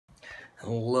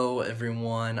Hello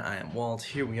everyone, I am Walt.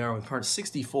 Here we are with part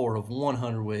 64 of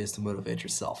 100 Ways to Motivate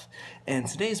Yourself. And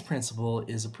today's principle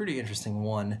is a pretty interesting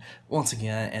one, once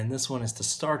again, and this one is to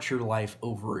start your life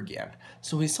over again.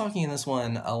 So he's talking in this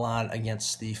one a lot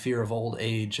against the fear of old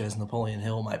age, as Napoleon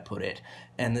Hill might put it.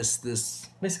 And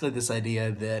basically this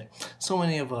idea that so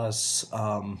many of us,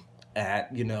 at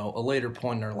a later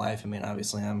point in our life, I mean,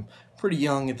 obviously I'm pretty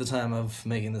young at the time of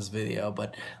making this video,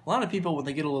 but a lot of people, when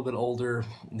they get a little bit older,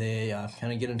 they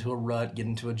kind of get into a rut, get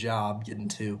into a job, get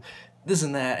into this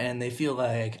and that, and they feel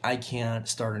like, I can't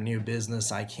start a new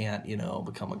business, I can't,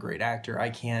 become a great actor, I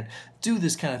can't do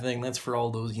this kind of thing, that's for all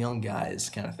those young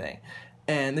guys kind of thing.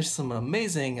 And there's some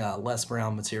amazing Les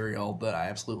Brown material that I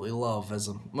absolutely love as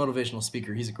a motivational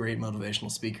speaker. He's a great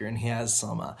motivational speaker, and he has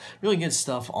some really good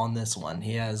stuff on this one.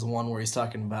 He has one where he's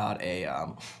talking about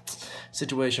a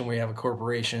situation where you have a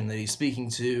corporation that he's speaking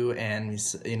to, and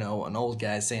he's, an old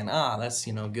guy saying, that's,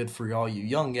 good for all you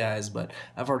young guys, but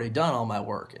I've already done all my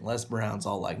work. And Les Brown's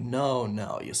all like,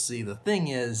 no, you see, the thing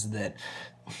is that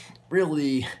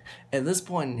really, at this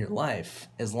point in your life,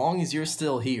 as long as you're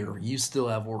still here, you still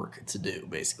have work to do,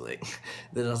 basically.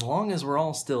 That as long as we're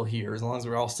all still here, as long as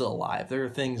we're all still alive, there are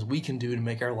things we can do to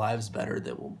make our lives better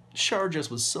that will charge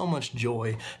us with so much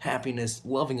joy, happiness,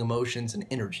 loving emotions, and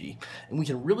energy. And we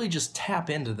can really just tap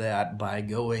into that by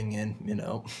going and,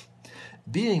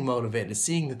 being motivated,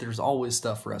 seeing that there's always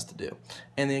stuff for us to do.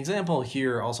 And the example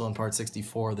here, also in part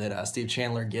 64, that Steve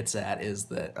Chandler gets at is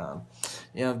that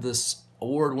you have this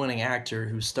award-winning actor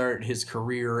who started his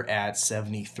career at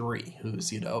 73,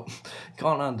 who's,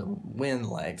 gone on to win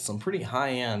like some pretty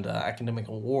high-end academic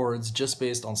awards just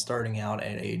based on starting out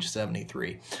at age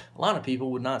 73. A lot of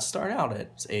people would not start out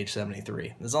at age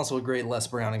 73. There's also a great Les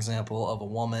Brown example of a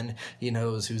woman he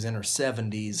knows who's in her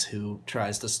 70s who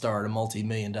tries to start a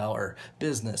multi-million-dollar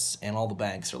business, and all the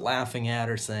banks are laughing at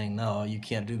her, saying, no, you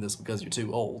can't do this because you're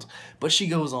too old. But she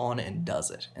goes on and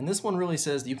does it. And this one really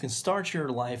says that you can start your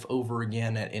life over again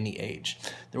at any age.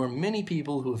 There were many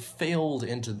people who have failed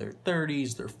into their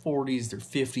 30s, their 40s, their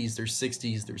 50s, their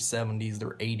 60s, their 70s,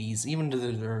 their 80s, even to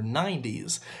their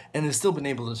 90s, and have still been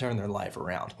able to turn their life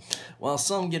around. While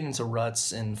some get into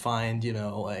ruts and find,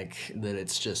 like that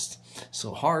it's just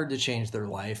so hard to change their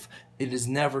life, it is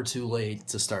never too late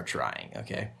to start trying,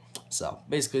 okay? So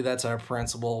basically that's our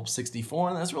principle 64,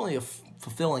 and that's really a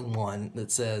fulfilling one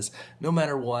that says no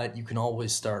matter what, you can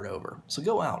always start over. So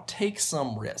go out, take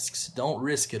some risks. Don't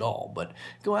risk it all, but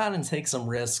go out and take some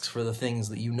risks for the things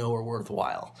that you know are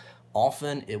worthwhile.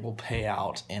 Often it will pay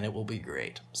out and it will be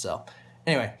great. So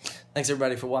anyway, thanks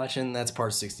everybody for watching. That's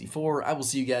part 64. I will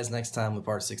see you guys next time with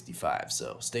part 65.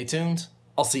 So stay tuned.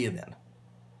 I'll see you then.